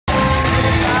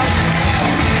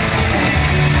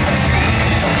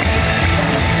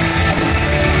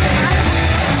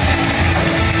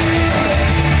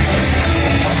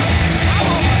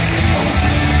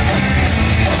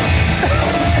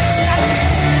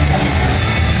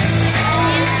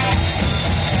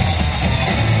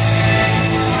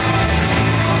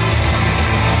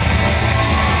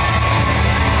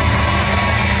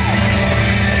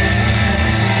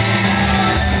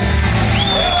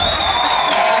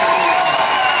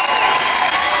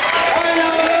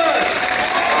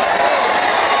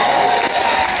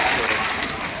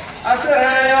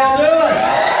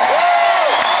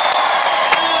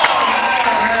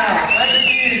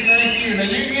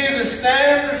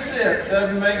sit.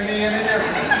 Doesn't make me any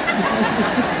difference.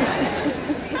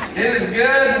 It is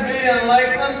good to be in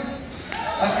Lakeland.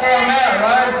 That's where I'm at,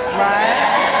 right? Right.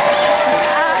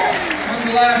 When's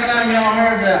the last time y'all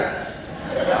heard that?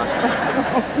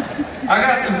 I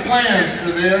got some plans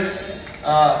for this.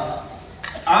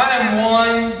 I am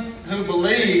one who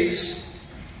believes,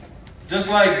 just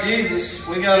like Jesus,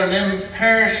 we got an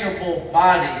imperishable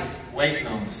body waiting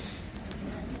on us.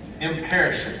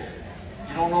 Imperishable. If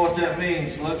you don't know what that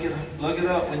means, look it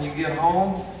up when you get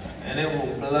home, and it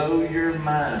will blow your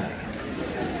mind.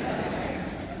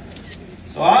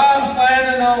 So I'm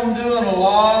planning on doing a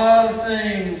lot of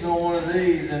things on one of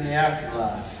these in the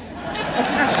afterlife.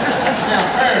 It's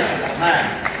imperishable now.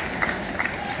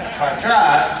 If I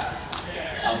try it,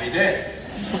 I'll be dead.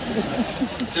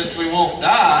 Since we won't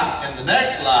die in the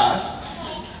next life.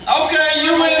 Okay,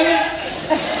 you with me?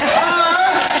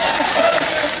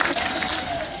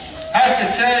 I have to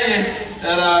tell you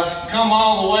that I've come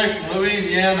all the way from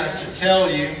Louisiana to tell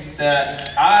you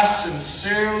that I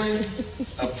sincerely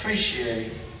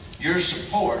appreciate your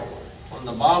support from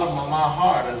the bottom of my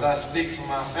heart as I speak for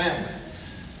my family.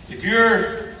 If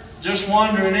you're just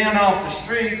wandering in off the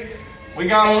street, we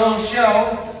got a little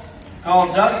show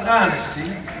called Duck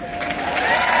Dynasty.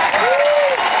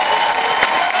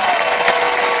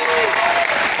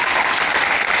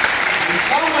 And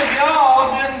some of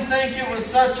y'all didn't think it was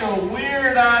such a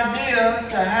weird idea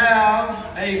to have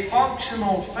a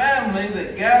functional family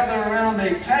that gather around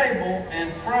a table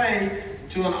and pray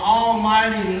to an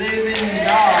almighty living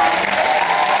God.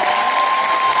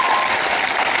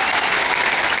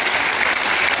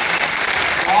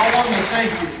 I want to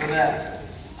thank you for that.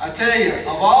 I tell you,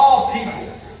 of all people,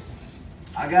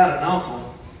 I got an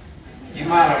uncle you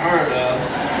might have heard of.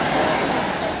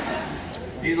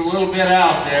 He's a little bit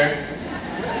out there.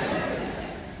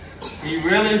 He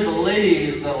really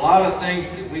believes that a lot of things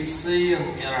that we see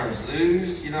in our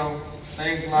zoos, you know,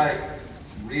 things like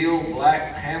real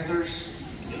black panthers,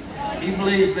 he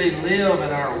believes they live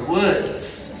in our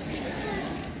woods.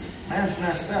 Man's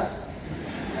messed up.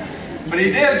 But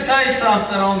he did say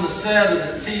something on the set of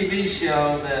the TV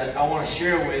show that I want to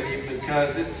share with you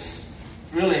because it's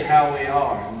really how we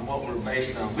are and what we're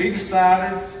based on. We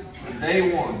decided from day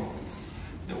one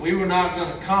that we were not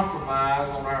going to compromise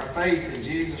on our faith in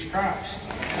Jesus Christ.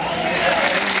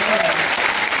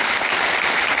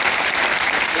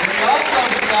 And we also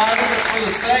decided that for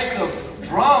the sake of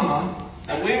drama,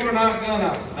 that we were not going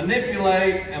to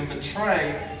manipulate and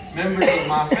betray members of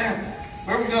my family.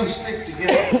 We were going to stick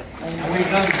together. And we've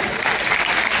done that.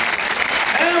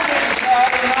 And we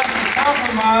decided not to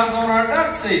compromise on our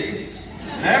duck seasons.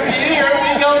 And every year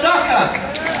we go duck hunting.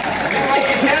 We want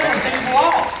the camera people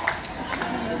off.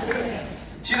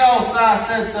 But you know, Si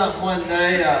said something one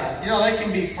day, you know, they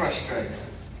can be frustrated.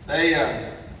 They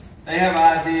have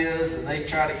ideas and they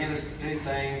try to get us to do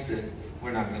things that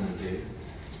we're not going to do.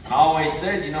 And I always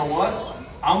said, you know what?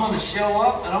 I'm going to show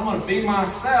up and I'm going to be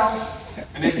myself.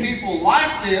 And if people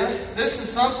like this is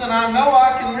something I know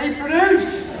I can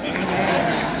reproduce.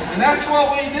 And that's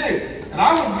what we do. And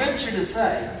I would venture to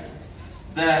say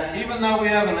that even though we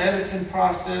have an editing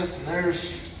process and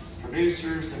there's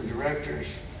producers and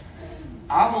directors,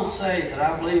 I will say that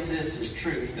I believe this is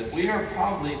true, that we are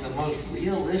probably the most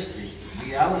realistic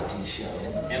reality show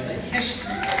in the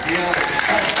history of reality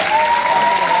shows.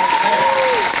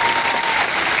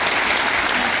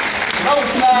 Rose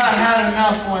Slide had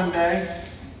enough one day,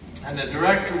 and the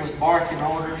director was barking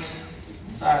orders.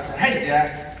 And so I said, hey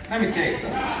Jack, let me tell you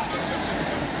something.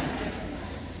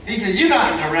 He said, you're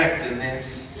not directing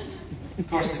this. Of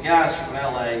course, the guy's from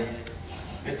LA.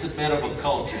 It's a bit of a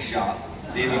culture shock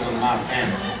dealing with my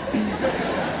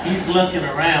family. He's looking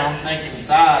around thinking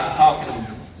Si's talking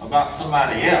about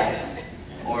somebody else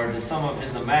or to some of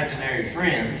his imaginary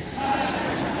friends.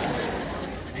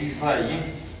 He's like, you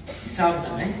talking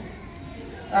to me?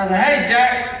 I said, hey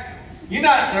Jack, you're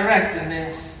not directing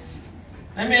this.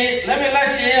 Let me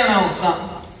let you in on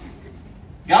something.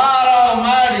 God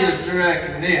Almighty is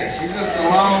directing this. You're just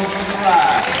along for the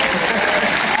ride.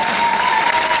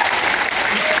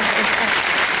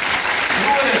 Who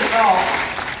would have thought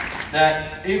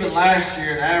that even last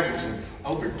year an average of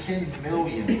over 10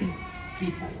 million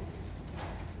people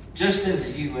just in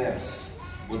the U.S.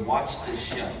 would watch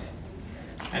this show?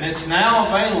 And it's now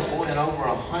available in over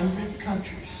 100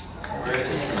 countries where it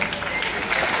is seen.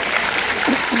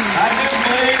 I do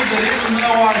believe that even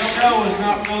though our show is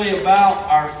not really about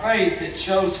our faith, it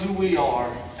shows who we are,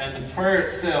 and the prayer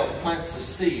itself plants a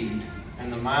seed in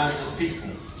the minds of people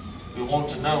who want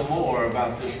to know more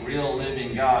about this real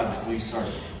living God that we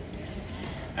serve.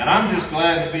 And I'm just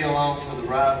glad to be along for the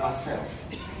ride myself.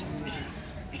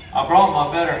 I brought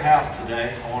my better half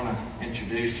today. I want to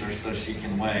introduce her so she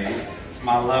can wave. It's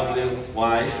my lovely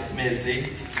wife, Missy.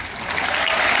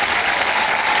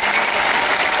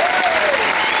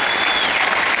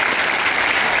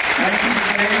 Thank you for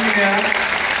saying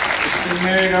yes. We've been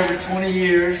married over 20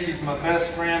 years. She's my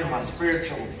best friend, my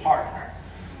spiritual partner.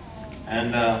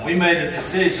 And we made a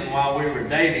decision while we were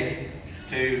dating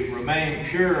to remain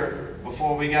pure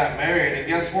before we got married. And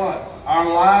guess what? Our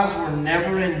lives were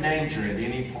never in danger at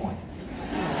any point.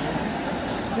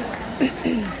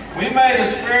 We made a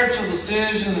spiritual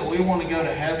decision that we want to go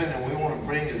to heaven and we want to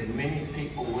bring as many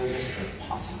people with us as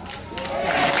possible.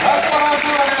 That's what I'm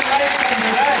doing in Lakeland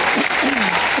today.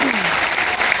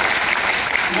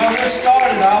 You know, this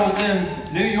started, I was in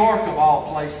New York of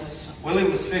all places. Willie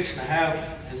was fixing to have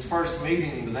his first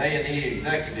meeting with A&E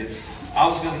executives. I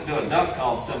was going to do a duck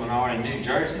call seminar in New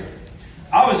Jersey.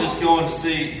 I was just going to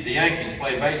see the Yankees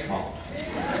play baseball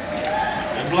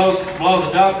and blow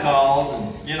the duck calls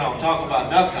and, you know, talk about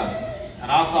duck hunting.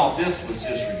 And I thought this was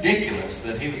just ridiculous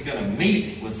that he was going to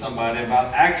meet with somebody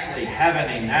about actually having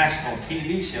a national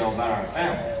TV show about our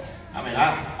family. I mean,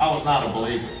 I was not a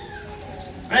believer.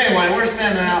 But anyway, we're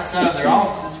standing outside their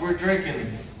offices. We're drinking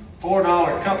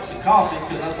 $4 cups of coffee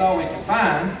because that's all we can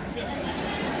find.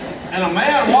 And a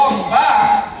man walks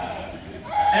by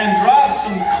and drops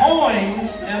some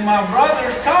coins in my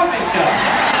brother's coffee cup.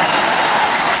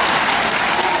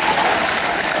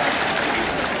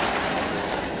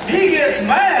 He gets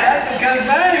mad because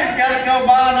now he's got to go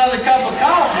buy another cup of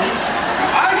coffee.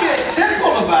 I get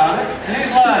tickled about it, and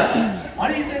he's like,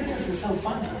 "Why do you think this is so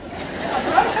funny?" I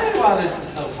said, "I'll tell you why this is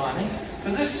so funny.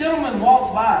 Because this gentleman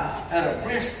walked by at a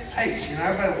brisk pace. You know,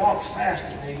 everybody walks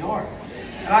fast in New York.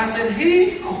 And I said,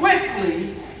 he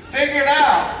quickly figured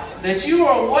out that you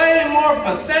are way more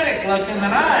pathetic looking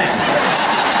than I am."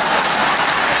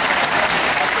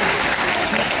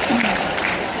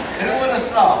 Who would have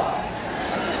thought?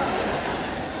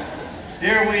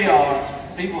 Here we are,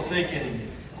 people thinking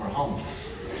we're homeless.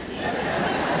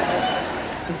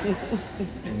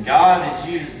 And God has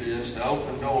used this to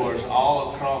open doors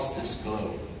all across this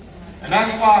globe. And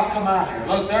that's why I come out here.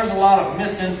 Look, there's a lot of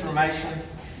misinformation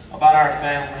about our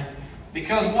family.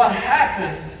 Because what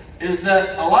happened is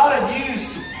that a lot of you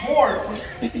support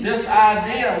this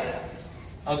idea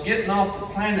of getting off the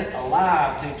planet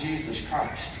alive through Jesus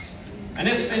Christ. And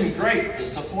it's been great, the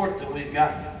support that we've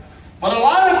gotten. But a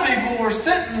lot of people were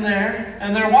sitting there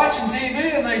and they're watching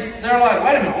TV and they're like,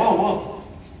 wait a minute, whoa.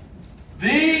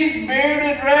 These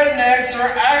bearded rednecks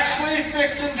are actually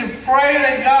fixing to pray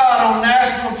to God on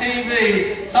national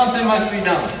TV. Something must be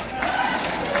done.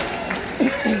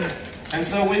 And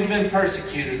so we've been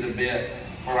persecuted a bit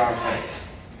for our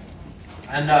faith.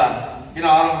 And, you know,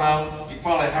 I don't know, you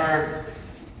probably heard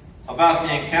about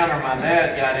the encounter my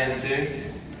dad got into.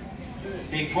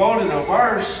 He quoted a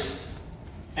verse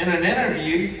in an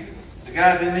interview. The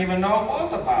guy didn't even know it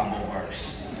was a Bible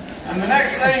verse. And the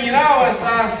next thing you know, as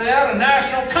I said, a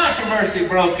national controversy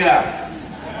broke out.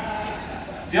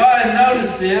 If y'all hadn't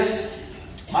noticed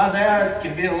this, my dad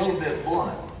can be a little bit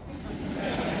blunt.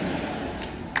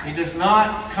 He does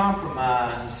not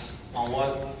compromise on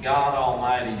what God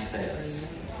Almighty says.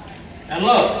 And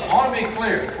look, I want to be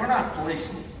clear, we're not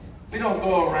policemen. We don't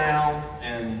go around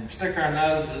and stick our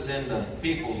noses into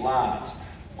people's lives.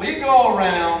 We go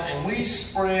around and we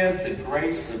spread the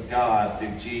grace of God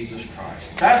through Jesus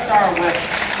Christ. That's our weapon.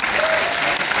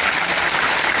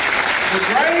 The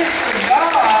grace of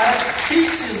God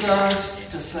teaches us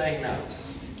to say no.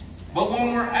 But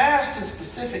when we're asked a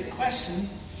specific question,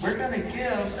 we're going to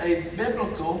give a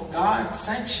biblical,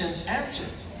 God-sanctioned answer.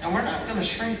 And we're not going to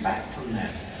shrink back from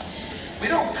that. We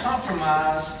don't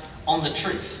compromise on the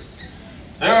truth.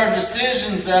 There are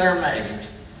decisions that are made.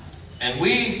 And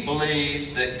we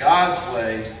believe that God's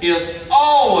way is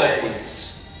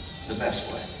always the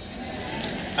best way.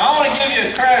 Now, I want to give you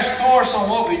a crash course on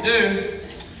what we do.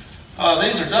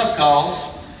 These are duck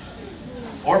calls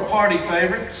or party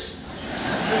favorites.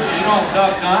 You don't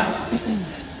duck hunt.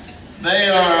 They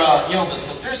are, you know, the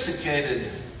sophisticated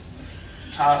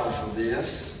title for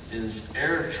this is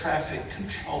air traffic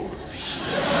controllers.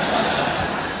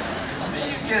 Some of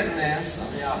you getting this,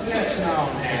 some of y'all catching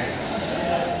on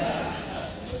here.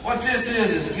 What this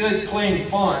is good, clean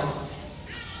fun.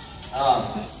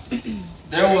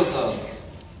 There was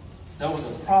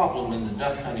a problem in the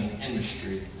duck hunting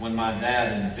industry when my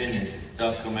dad invented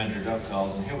duck commander duck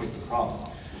calls, and here was the problem.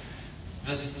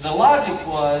 The logic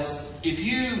was, if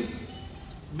you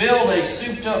build a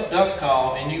souped-up duck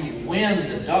call and you win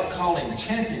the duck calling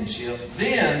championship,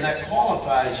 then that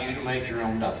qualifies you to make your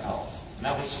own duck calls. And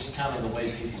that was just kind of the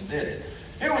way people did it.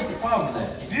 Here was the problem with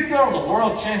that. If you go to the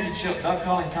World Championship Duck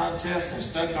Calling Contest in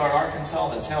Stuttgart, Arkansas,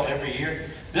 that's held every year,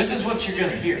 this is what you're going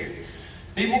to hear.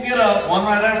 People get up, one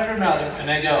right after another, and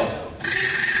they go.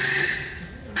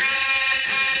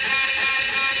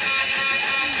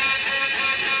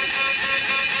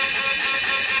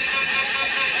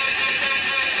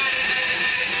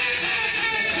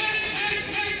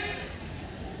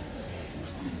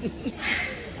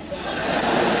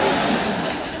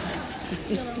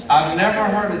 I've never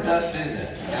heard a duck do that in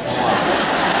the wild.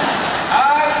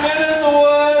 I've been in the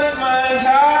woods my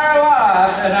entire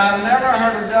life, and I've never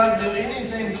heard a duck do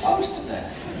anything close to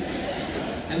that.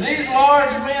 And these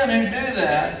large men who do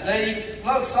that,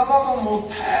 look, some of them will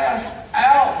pass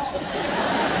out.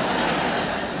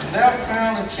 They'll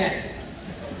crown a champion.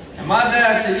 And my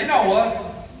dad said, you know what?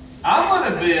 I'm going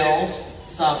to build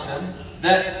something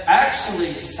that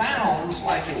actually sounds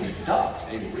like a duck,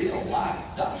 a real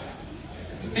live duck.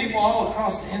 People all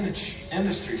across the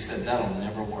industry said that'll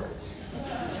never work.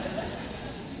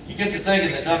 You get to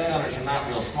thinking that duck hunters are not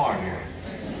real smart here.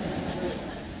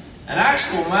 An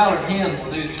actual mallard hen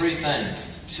will do three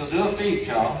things. She'll do a feed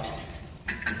call.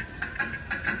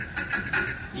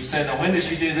 You say, now when does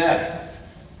she do that?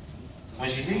 When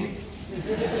she's eating.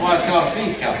 That's why it's called a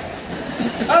feed call.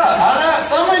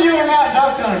 Some of you are not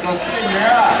duck hunters. I see in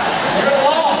your eye. You're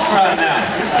lost right now.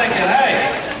 You're thinking,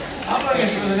 hey, I'm looking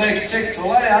for the next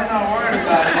Chick-fil-A. I'm not worried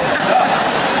about it.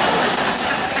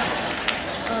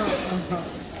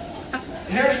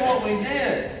 Here's what we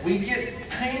did. We get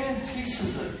painted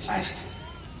pieces of plastic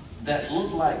that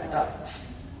look like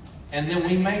ducks. And then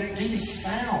we make these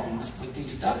sounds with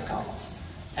these duck calls.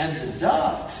 And the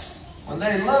ducks, when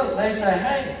they look, they say,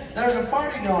 hey, there's a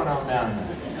party going on down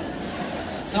there.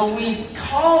 So we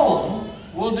call them.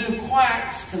 We'll do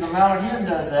quacks, because a mallard hen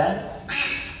does that.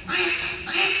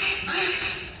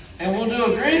 And we'll do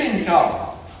a greeting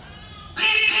call.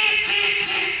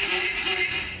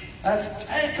 That's,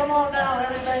 hey, come on down,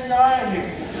 everything's all right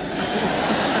here.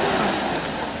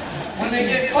 When they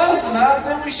get close enough,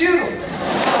 then we shoot them.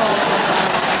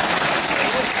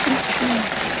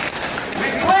 We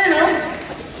clean them,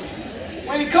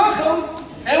 we cook them,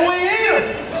 and we eat them.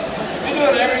 We do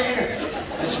it every year.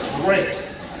 It's great.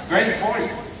 Great for you.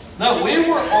 No, we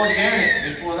were organic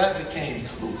before that became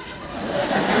cool.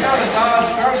 We go to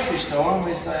Dodge grocery store and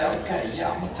we say, okay, yeah,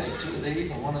 I'm going to take 2 of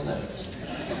these and 1 of those.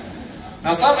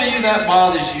 Now, some of you, that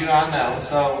bothers you, I know.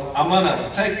 So I'm going to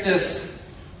take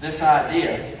this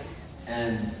idea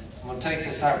and I'm going to take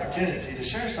this opportunity to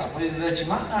share something with you that you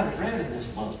might not have read in this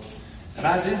book. And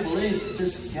I do believe that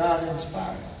this is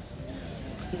God-inspired.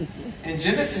 In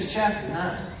Genesis chapter 9,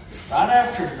 right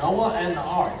after Noah and the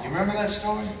ark, you remember that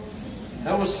story?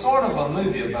 There was sort of a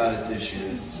movie about it this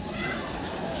year.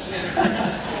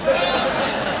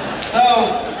 So,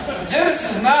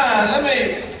 Genesis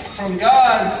 9, from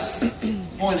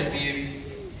God's point of view,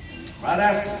 right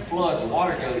after the flood, the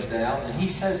water goes down, and he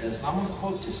says this, and I'm going to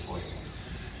quote this for you.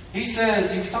 He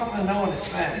says, he was talking to Noah and his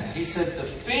family, he said, the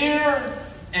fear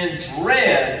and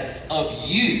dread of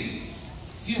you,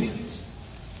 humans,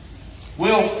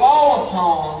 will fall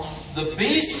upon the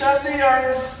beasts of the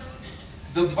earth,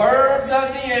 the birds of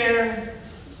the air,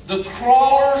 the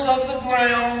crawlers of the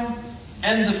ground,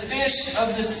 and the fish of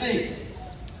the sea.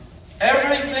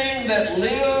 Everything that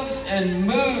lives and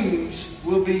moves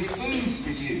will be food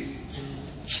for you.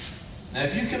 Now,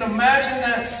 if you can imagine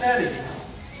that setting,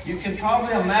 you can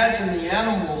probably imagine the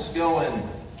animals going,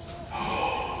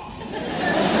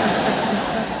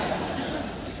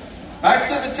 Back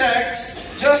to the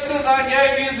text. Just as I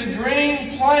gave you the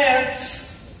green plants.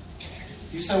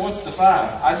 You say, what's the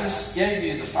 5? I just gave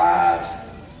you the 5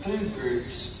 food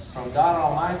groups from God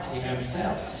Almighty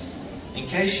himself. In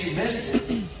case you missed it,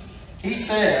 he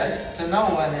said to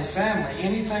Noah and his family,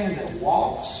 anything that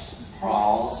walks,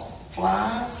 crawls,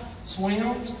 flies,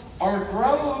 swims, or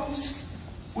grows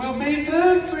will be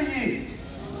food for you.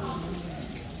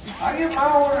 I get my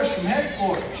orders from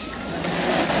headquarters.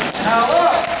 Now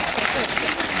look,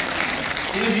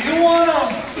 if you want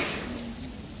to,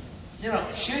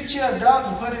 shoot you a duck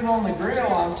and put him on the grill,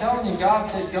 I'm telling you, God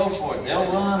said go for it.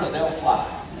 They'll run or they'll fly.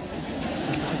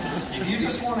 If you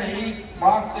just want to eat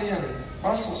broccoli and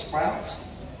Brussels sprouts,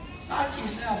 knock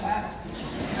yourself out.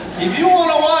 If you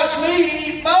want to watch me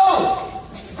eat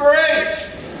both, great.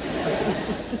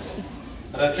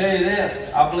 But I tell you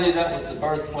this, I believe that was the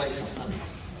birthplace of hunting.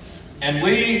 And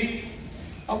we,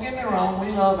 don't get me wrong,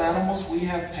 we love animals, we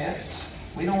have pets.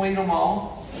 We don't eat them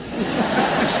all.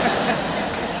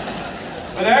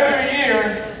 But every year,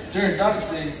 during duck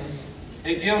season,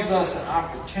 it gives us an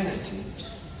opportunity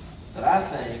that I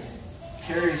think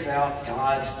carries out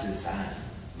God's design.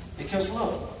 Because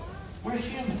look, we're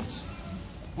humans.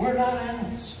 We're not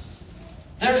animals.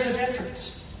 There's a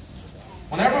difference.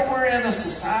 Whenever we're in a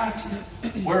society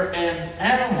where an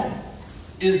animal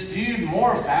is viewed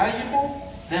more valuable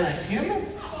than a human,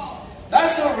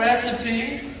 that's a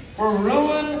recipe for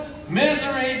ruin,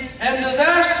 misery, and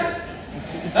disaster.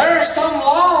 There are some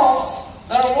laws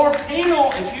that are more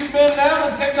penal if you bend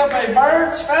down and pick up a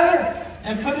bird's feather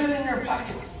and put it in your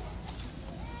pocket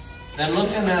than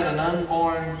looking at an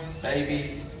unborn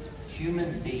baby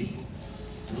human being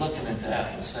and looking at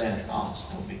that and saying, oh,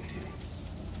 it's no big deal.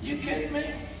 You kidding me?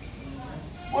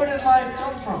 Where did life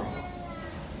come from?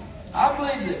 I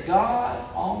believe that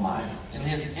God Almighty, in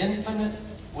His infinite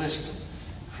wisdom,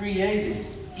 created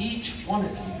each one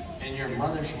of you in your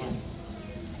mother's womb.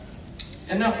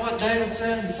 Isn't that what David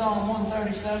said in Psalm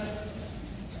 137?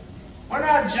 We're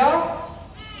not junk.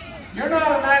 You're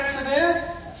not an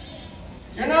accident.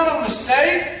 You're not a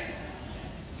mistake.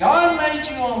 God made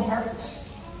you on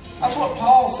purpose. That's what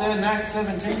Paul said in Acts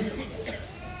 17.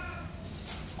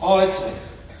 Oh, it's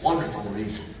a wonderful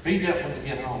read. Read that when you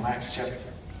get home, Acts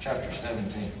chapter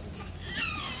 17.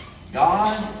 God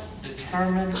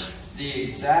determined the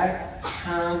exact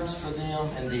times for them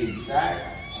and the exact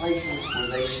places where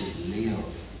they should live.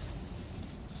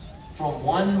 From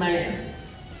one man,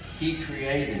 He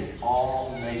created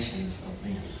all nations of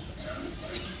men.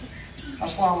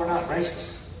 That's why we're not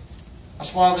racist.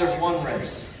 That's why there's one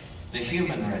race, the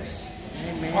human race.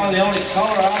 That's why the only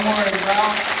color I'm worried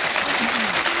about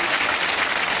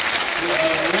is the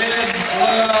red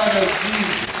blood of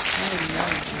Jesus.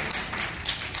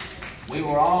 We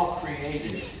were all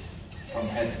created from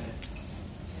heaven.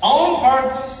 On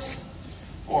purpose,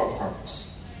 for a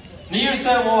purpose. And you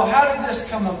say, well, how did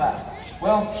this come about?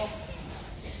 Well,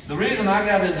 the reason I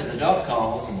got into the duck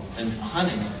calls and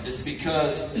hunting is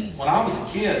because when I was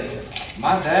a kid,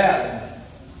 my dad,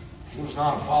 he was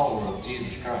not a follower of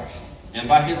Jesus Christ. And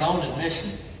by his own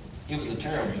admission, he was a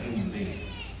terrible human being.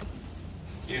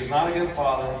 He was not a good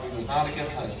father. He was not a good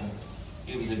husband.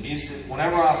 He was abusive.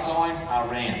 Whenever I saw him, I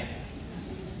ran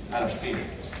out of fear.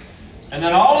 And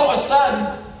then all of a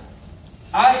sudden,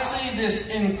 I see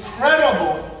this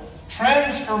incredible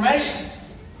transformation.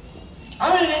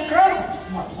 I mean, incredible.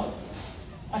 I'm like,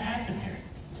 what happened here?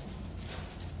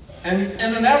 And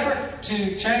in an effort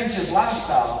to change his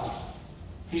lifestyle,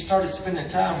 he started spending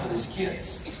time with his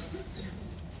kids.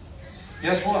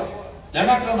 Guess what? They're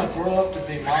not going to grow up to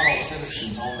be model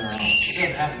citizens on their own. It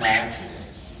doesn't happen by accident.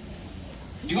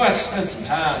 You're going to have to spend some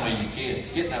time with your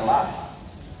kids, get in their life.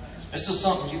 This is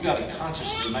something you've got to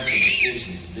consciously make a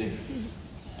decision to do.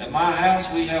 At my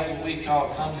house, we have what we call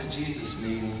come to Jesus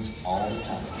meetings all the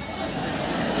time.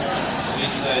 We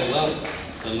say, look,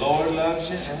 the Lord loves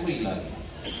you and we love you.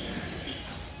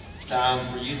 It's time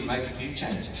for you to make a few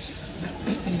changes.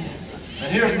 But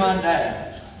here's my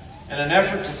dad. In an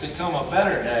effort to become a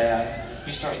better dad,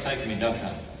 he starts taking me duck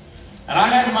hunting. And I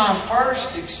had my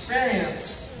first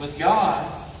experience with God,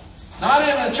 not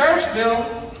in a church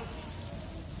building,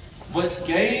 but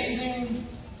gazing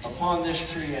upon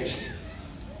this creation.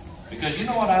 Because you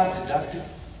know what I deducted?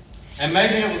 And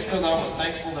maybe it was because I was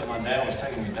thankful that my dad was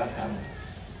taking me duck hunting.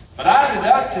 But I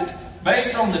deducted,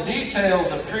 based on the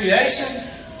details of creation,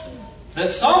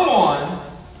 that someone,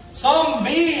 some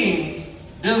being,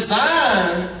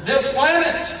 designed this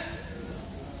planet.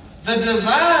 The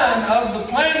design of the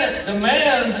planet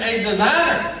demands a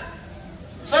designer.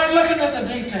 Start looking at the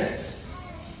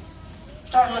details.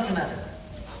 Start looking at it.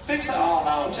 People say, oh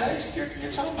no, Chase,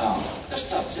 you're talking about this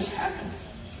stuff just happened.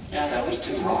 Yeah, there was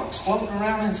two rocks floating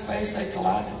around in space, they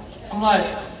collided. I'm like,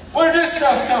 where'd this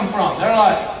stuff come from? They're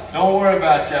like, don't worry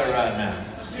about that right now.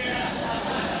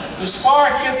 The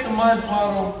spark hit the mud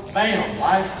puddle, bam,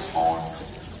 life was formed.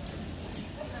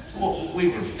 Well, we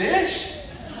were fish,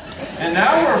 and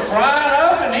now we're frying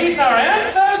up and eating our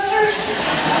ancestors?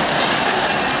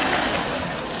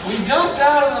 We jumped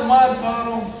out of the mud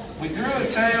puddle, we grew a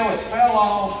tail, it fell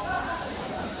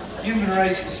off, human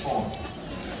race was formed.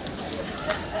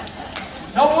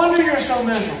 No wonder you're so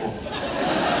miserable.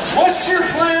 What's your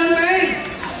plan B?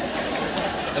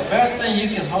 The best thing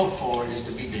you can hope for is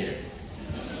to be dead.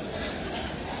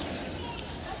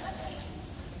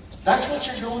 That's what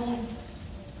you're going on.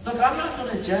 Look, I'm not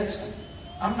going to judge you.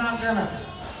 I'm not going to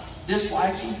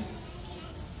dislike you.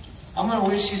 I'm going to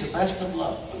wish you the best of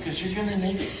luck because you're going to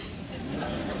need it.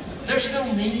 There's no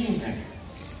meaning there.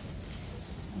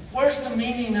 Where's the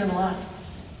meaning in life?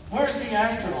 Where's the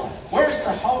afterlife? Where's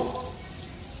the hope?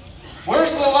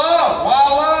 Where's the love? Why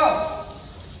love?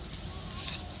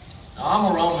 Now, I'm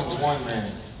a Romans 1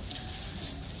 man.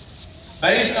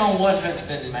 Based on what has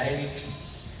been made,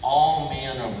 all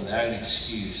men are without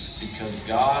excuse because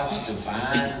God's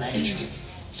divine nature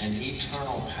and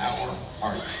eternal power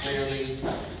are clearly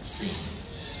seen.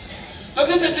 Look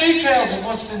at the details of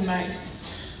what's been made.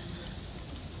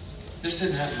 This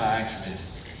didn't happen by accident.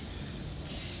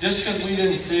 Just because we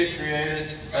didn't see it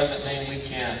created doesn't mean we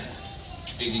can't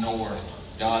ignore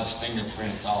God's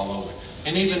fingerprints all over it.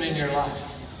 And even in your life.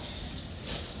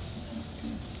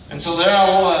 And so there I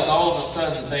was all of a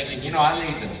sudden thinking, you know, I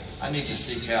need to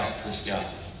seek out this God.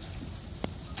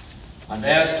 My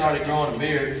dad started growing a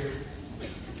beard.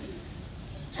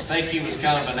 I think he was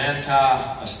kind of an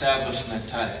anti-establishment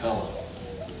type fellow.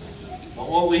 But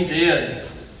what we did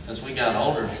as we got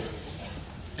older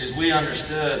is we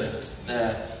understood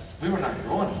that we were not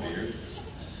growing a beard.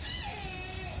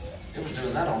 It was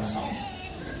doing that on its own.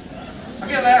 I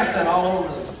get asked that all over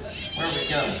where we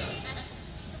go.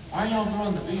 Why are y'all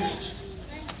growing the beards?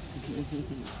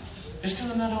 It's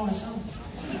doing that on its own.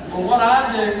 Well, what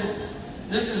I do,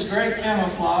 this is great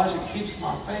camouflage. It keeps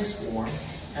my face warm.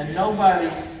 And nobody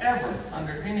ever,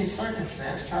 under any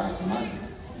circumstance, tries to mug me.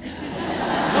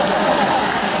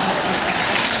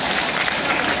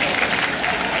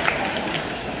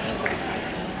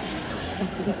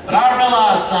 But I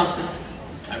realized something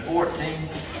at 14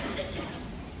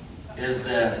 is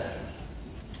that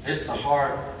it's the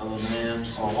heart of a man,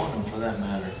 or a woman for that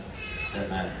matter, that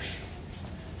matters.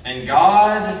 And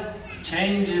God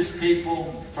changes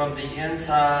people from the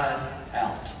inside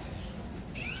out.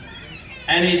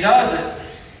 And He does it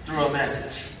through a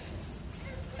message.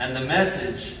 And the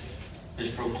message is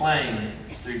proclaimed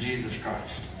through Jesus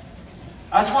Christ.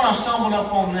 That's when I stumbled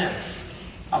up on this.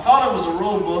 I thought it was a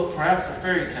rule book, perhaps a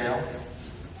fairy tale.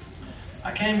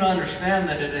 I came to understand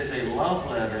that it is a love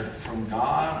letter from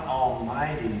God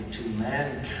Almighty to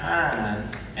mankind,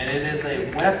 and it is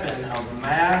a weapon of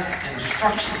mass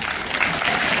instruction.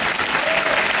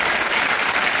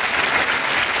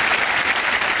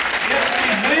 It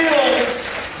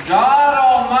reveals God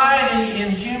Almighty in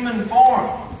human form.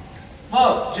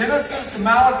 Look, Genesis to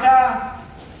Malachi,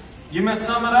 you must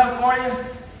sum it up for you.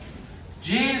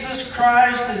 Jesus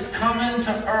Christ is coming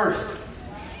to earth.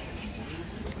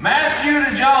 Matthew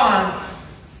to John,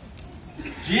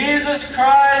 Jesus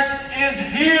Christ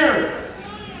is here.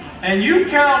 And you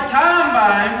count time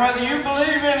by Him whether you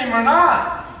believe in Him or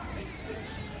not.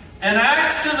 And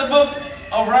Acts to the book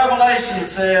of Revelation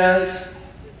says,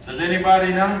 does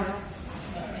anybody know?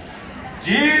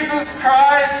 Jesus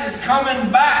Christ is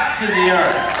coming back to the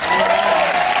earth.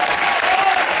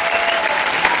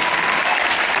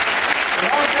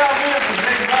 Don't tell me it's a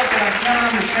big book and I can't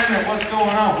understand what's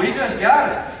going on. We just got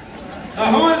it. So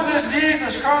who is this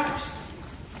Jesus Christ?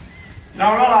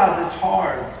 Now I realize it's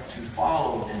hard to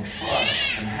follow and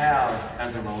trust and have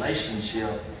as a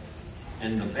relationship,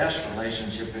 in the best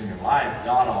relationship in your life,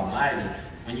 God Almighty,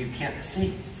 when you can't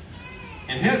see.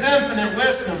 In His infinite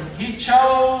wisdom, He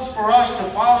chose for us to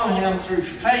follow Him through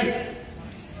faith.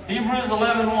 Hebrews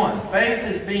 11:1. Faith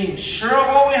is being sure of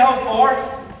what we hope for.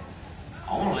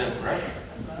 I want to live forever.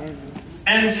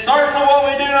 And certain of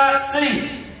what we do not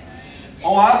see.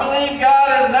 Oh, I believe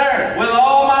God is there with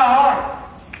all my heart.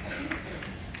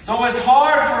 So it's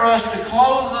hard for us to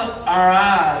close our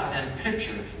eyes and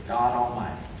picture God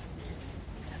Almighty.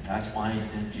 And that's why He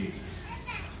sent Jesus.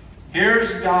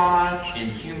 Here's God in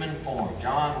human form.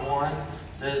 John 1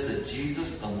 says that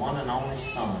Jesus, the one and only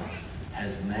Son,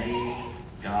 has made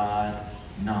God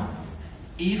known.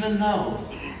 Even though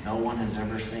no one has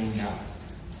ever seen God.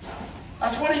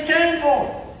 That's what He came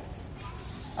for.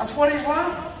 That's what He's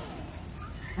like.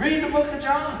 Read the book of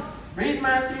John. Read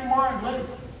Matthew, Mark, Luke.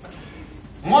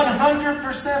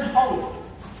 100% holy.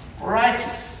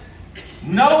 Righteous.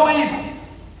 No evil.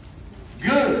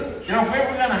 Good. You know, if we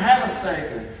were going to have a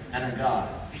Savior and a God,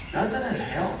 doesn't it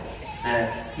help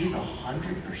that He's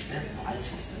 100%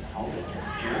 righteous and holy and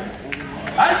pure?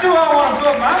 That's who I want to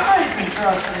put my faith and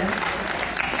trust in.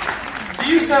 So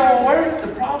you say, well, where did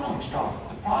the problem start?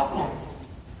 The problem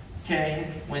came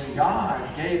when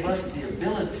God gave us the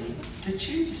ability to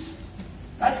choose.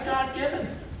 That's God-given.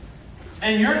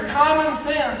 And your common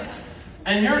sense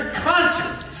and your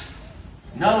conscience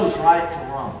knows right from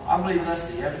wrong. I believe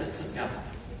that's the evidence of God.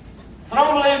 So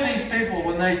don't believe these people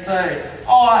when they say,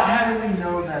 oh, how do we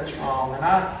know that's wrong? And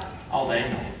they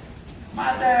know.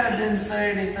 My dad didn't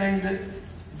say anything that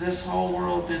this whole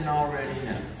world didn't already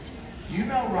know. You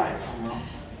know right from wrong.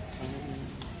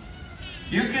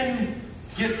 You can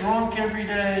get drunk every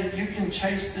day. You can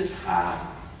chase this high.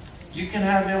 You can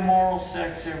have immoral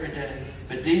sex every day.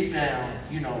 But deep down,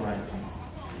 you know right from wrong.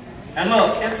 And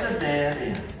look, it's a dead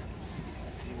end.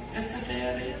 It's a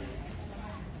dead end.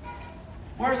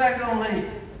 Where's that going to lead?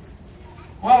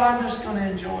 Well, I'm just going to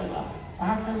enjoy life. Well,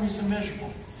 how come you're so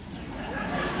miserable?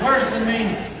 Where's the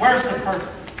meaning? Where's the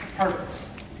purpose?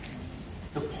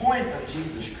 The point of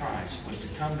Jesus Christ was to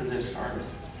come to this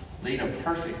earth, lead a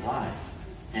perfect life,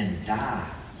 and die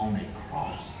on a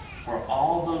cross. For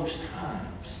all those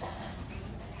times,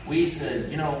 we said,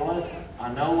 you know what?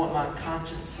 I know what my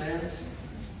conscience says,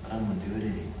 but I'm going to do it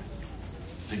anyway.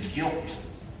 The guilt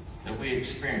that we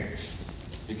experience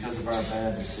because of our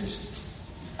bad decisions.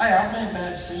 Hey, I've made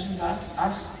bad decisions.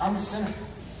 I'm a sinner.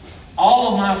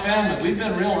 All of my family, we've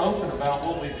been real open about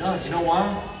what we've done. You know why?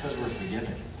 Because we're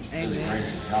forgiven. Through the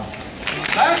grace of God.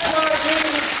 That's why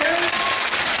Jesus came.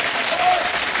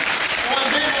 When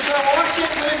people say, well, I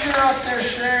can't believe you're up there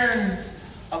sharing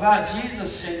about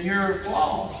Jesus and your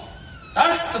flaws.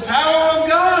 That's the power of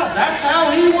God. That's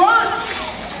how He works.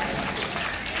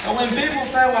 So when people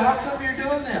say, well, how come you're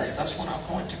doing this? That's when I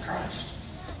point to Christ.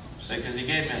 Say, because He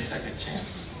gave me a second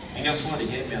chance. And guess what? He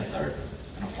gave me a third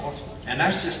and a fourth one. And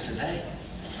that's just today.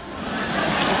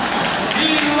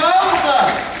 He loves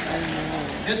us.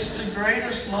 It's the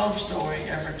greatest love story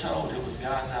ever told. It was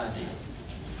God's idea.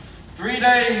 3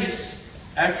 days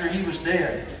after He was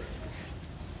dead,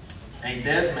 a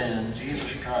dead man,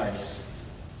 Jesus Christ,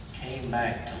 came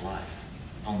back to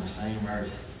life on the same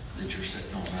earth that you're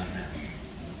sitting on right now.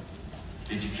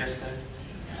 Did you catch that?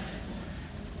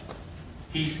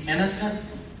 He's innocent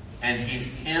and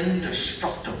He's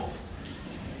indestructible.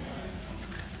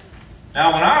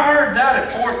 Now, when I heard that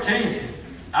at 14,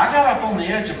 I got up on the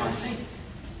edge of my seat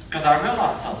because I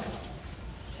realized something.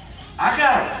 I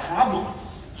got a problem.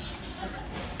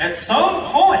 At some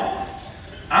point,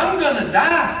 I'm going to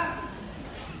die.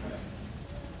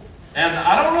 And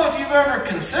I don't know if you've ever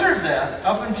considered that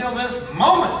up until this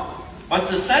moment, but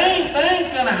the same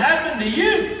thing's going to happen to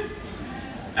you.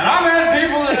 And I've had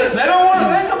people that they don't want to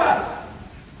think about it.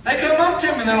 They come up to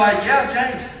me and they're like, yeah,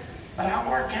 James, but I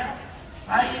work out.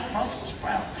 I eat Brussels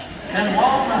sprouts and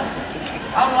walnuts.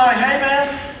 I'm like, hey man,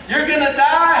 you're going to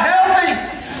die healthy.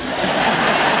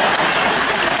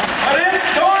 But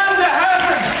it's going to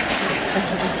happen.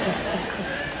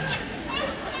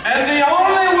 And the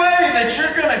only way that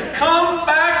you're going to come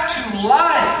back to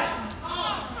life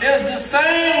is the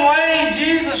same way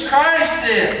Jesus Christ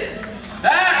did.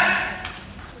 That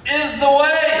is the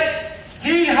way.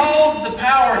 He holds the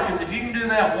power, because if you can do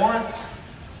that once,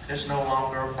 it's no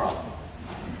longer a problem.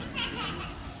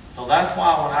 So that's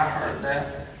why when I heard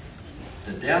that,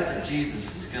 the death of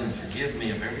Jesus is going to forgive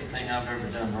me of everything I've ever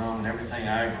done wrong and everything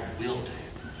I ever will do.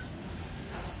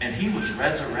 And He was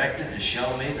resurrected to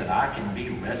show me that I can be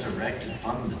resurrected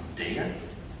from the dead.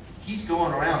 He's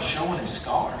going around showing His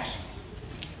scars.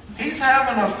 He's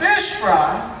having a fish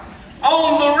fry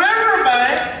on the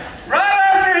riverbank right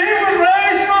after He was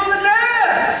raised from the dead.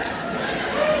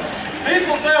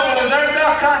 People say, well, is there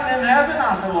duck hunting in heaven?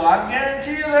 I said, well, I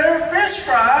guarantee you there are fish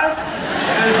fries.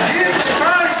 Because Jesus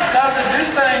Christ doesn't do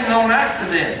things on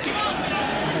accident.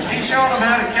 He showed them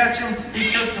how to catch them. He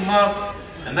took them up.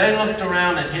 And they looked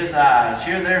around in His eyes.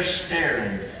 Here they're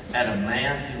staring at a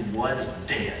man who was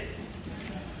dead.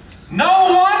 No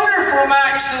wonder from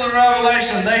Acts to the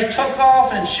Revelation they took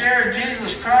off and shared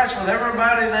Jesus Christ with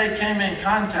everybody they came in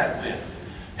contact with.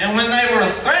 And when they were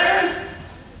threatened,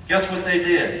 guess what they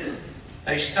did?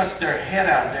 They stuck their head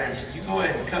out there and said, you go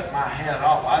ahead and cut my head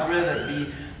off. I'd rather be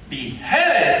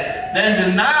beheaded than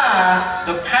deny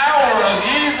the power of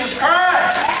Jesus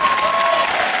Christ.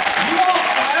 You want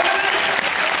some evidence?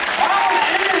 Why would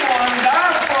anyone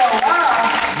die for a lie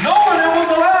knowing it was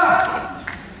a lie?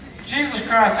 If Jesus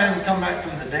Christ hadn't come back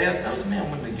from the dead, those men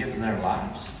wouldn't have given their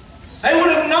lives. They would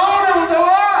have known it was a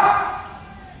lie.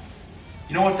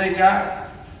 You know what they got?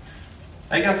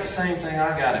 They got the same thing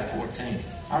I got at 14.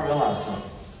 I realized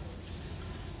something.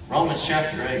 Romans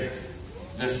chapter 8.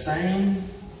 The same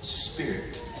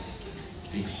Spirit,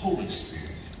 the Holy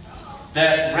Spirit,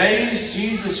 that raised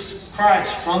Jesus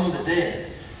Christ from the dead,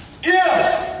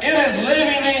 if it is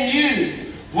living in you,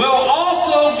 will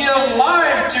also give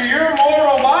life to your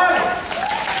mortal body.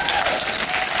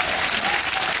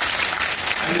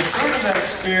 And the fruit of that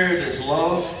Spirit is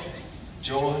love,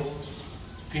 joy,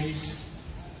 peace,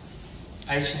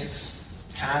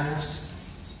 patience, kindness,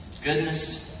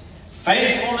 goodness,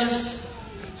 faithfulness,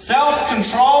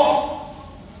 self-control.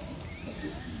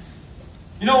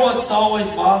 You know what's always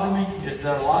bothered me is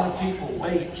that a lot of people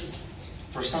wait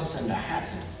for something to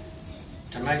happen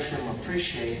to make them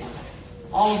appreciate life.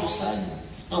 All of a sudden,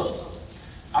 look,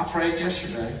 I prayed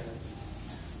yesterday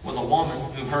with a woman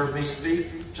who heard me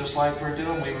speak just like we're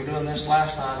doing. We were doing this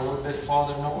last night a little bit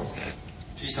farther north.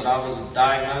 She said, I was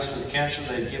diagnosed with cancer.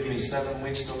 They'd given me 7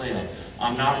 weeks to live.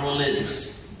 I'm not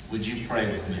religious. Would you pray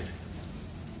with me?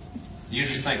 You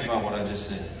just think about what I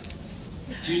just said.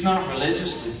 She's not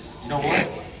religious, but you know what?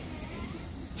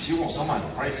 She wants somebody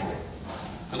to pray for her.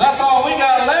 Because that's all we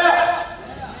got left.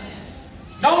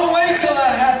 Don't wait till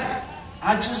that happens.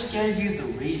 I just gave you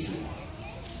the reason.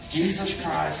 Jesus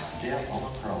Christ's death on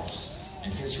the cross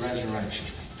and His resurrection.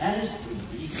 That is the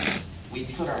reason we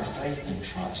put our faith and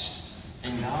trust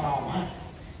in God Almighty.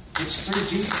 It's through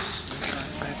Jesus.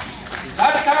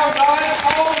 That's how God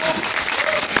called you.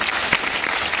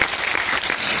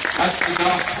 That's the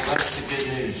gospel. That's the good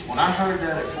news. When I heard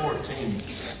that at 14,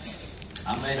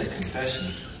 I made a confession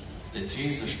that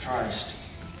Jesus Christ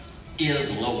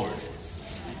is Lord.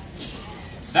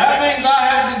 That means I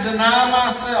had to deny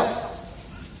myself.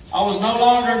 I was no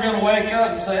longer going to wake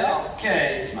up and say,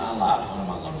 okay, it's my life. What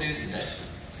am I going to do today?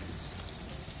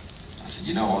 I said,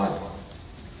 you know what?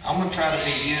 I'm going to try to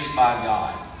be used by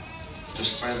God to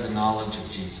spread the knowledge of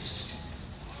Jesus.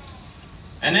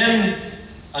 And in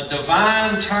a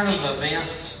divine turn of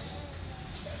events,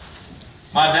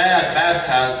 my dad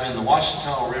baptized me in the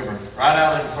Washita River right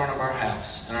out in front of our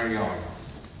house, in our yard.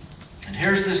 And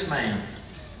here's this man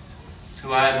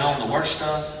who I had known the worst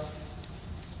of.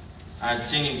 I had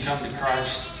seen him come to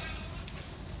Christ.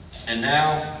 And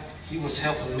now he was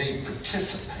helping me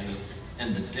participate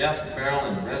in the death, burial,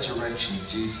 and resurrection of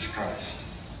Jesus Christ.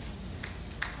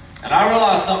 And I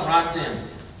realized something right then.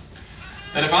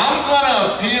 That if I'm going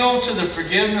to appeal to the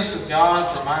forgiveness of God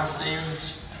for my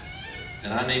sins,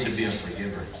 then I need to be a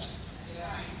forgiver.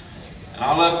 And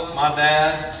I looked my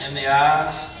dad in the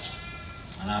eyes,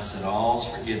 and I said,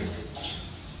 all's forgiven.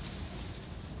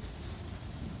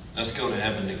 Let's go to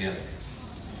heaven together.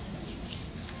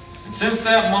 And since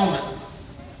that moment,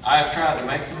 I have tried to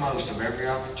make the most of every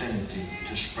opportunity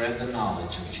to spread the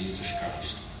knowledge of Jesus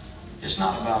Christ. It's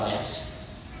not about us.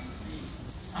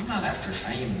 I'm not after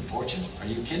fame and fortune. Are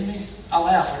you kidding me? I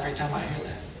laugh every time I hear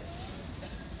that.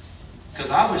 Because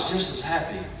I was just as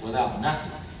happy without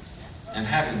nothing and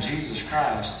having Jesus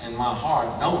Christ in my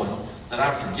heart, knowing that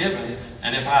I'm forgiven,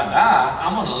 and if I die,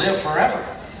 I'm going to live forever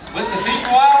with the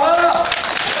people I love.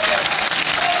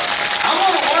 I'm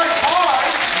going to work hard,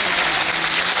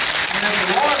 and if the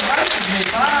Lord mercies me,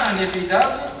 fine. If He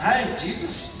doesn't, hey,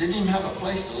 Jesus didn't even have a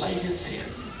place to lay His head.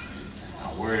 I'm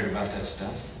not worried about that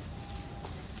stuff.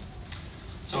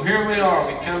 So here we are,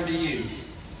 we come to you.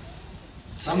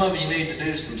 Some of you need to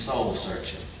do some soul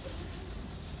searching.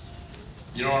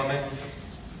 You know what I mean?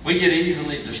 We get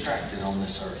easily distracted on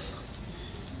this earth.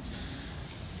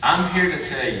 I'm here to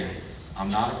tell you, I'm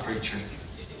not a preacher.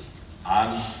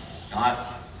 I'm not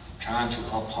trying to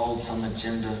uphold some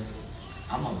agenda.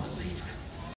 I'm a believer.